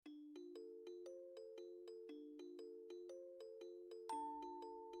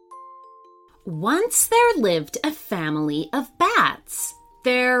Once there lived a family of bats.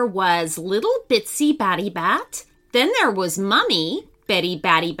 There was little Bitsy Batty Bat, then there was Mummy, Betty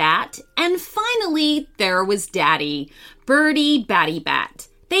Batty Bat, and finally there was Daddy, Birdie Batty Bat.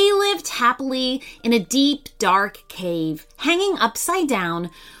 They lived happily in a deep, dark cave, hanging upside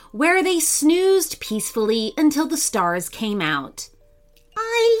down, where they snoozed peacefully until the stars came out.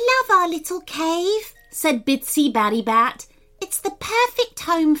 "I love our little cave," said Bitsy Batty Bat. "It's the perfect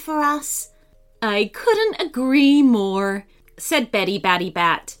home for us." "I couldn't agree more," said Betty Batty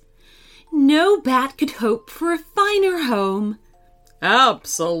Bat. "No bat could hope for a finer home."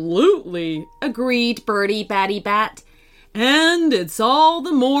 "Absolutely," agreed Birdie Batty Bat. "And it's all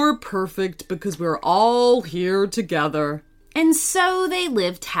the more perfect because we're all here together." And so they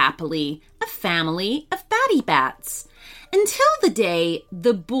lived happily, a family of Batty Bats, until the day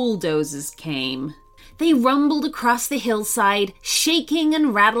the bulldozers came. They rumbled across the hillside, shaking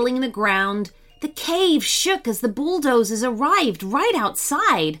and rattling the ground. The cave shook as the bulldozers arrived right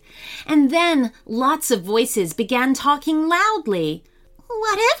outside. And then lots of voices began talking loudly.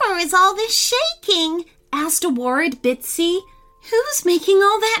 "Whatever is all this shaking?" asked a worried Bitsy. "Who's making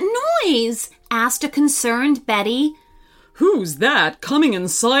all that noise?" asked a concerned Betty. "Who's that coming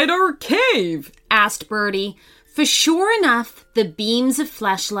inside our cave?" asked Birdie. For sure enough, the beams of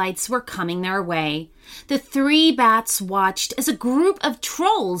flashlights were coming their way. The three bats watched as a group of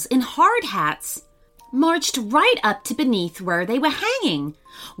trolls in hard hats marched right up to beneath where they were hanging.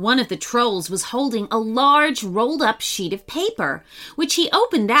 One of the trolls was holding a large rolled-up sheet of paper, which he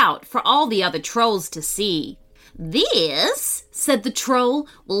opened out for all the other trolls to see. "This," said the troll,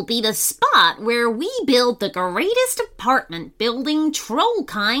 "will be the spot where we build the greatest apartment building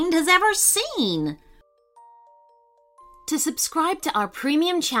Trollkind has ever seen." To subscribe to our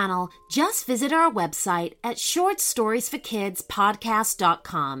premium channel, just visit our website at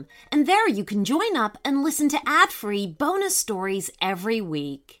shortstoriesforkidspodcast.com, and there you can join up and listen to ad-free bonus stories every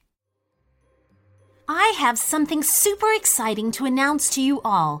week. I have something super exciting to announce to you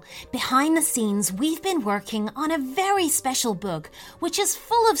all. Behind the scenes, we've been working on a very special book, which is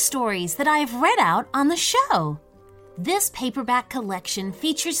full of stories that I have read out on the show. This paperback collection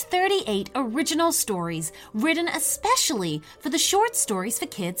features 38 original stories written especially for the Short Stories for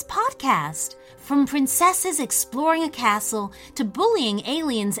Kids podcast. From princesses exploring a castle to bullying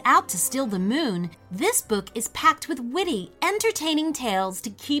aliens out to steal the moon, this book is packed with witty, entertaining tales to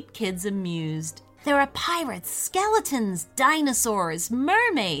keep kids amused. There are pirates, skeletons, dinosaurs,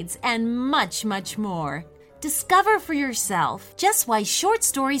 mermaids, and much, much more. Discover for yourself just why Short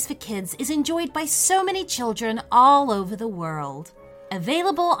Stories for Kids is enjoyed by so many children all over the world.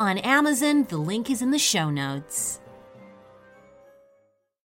 Available on Amazon, the link is in the show notes.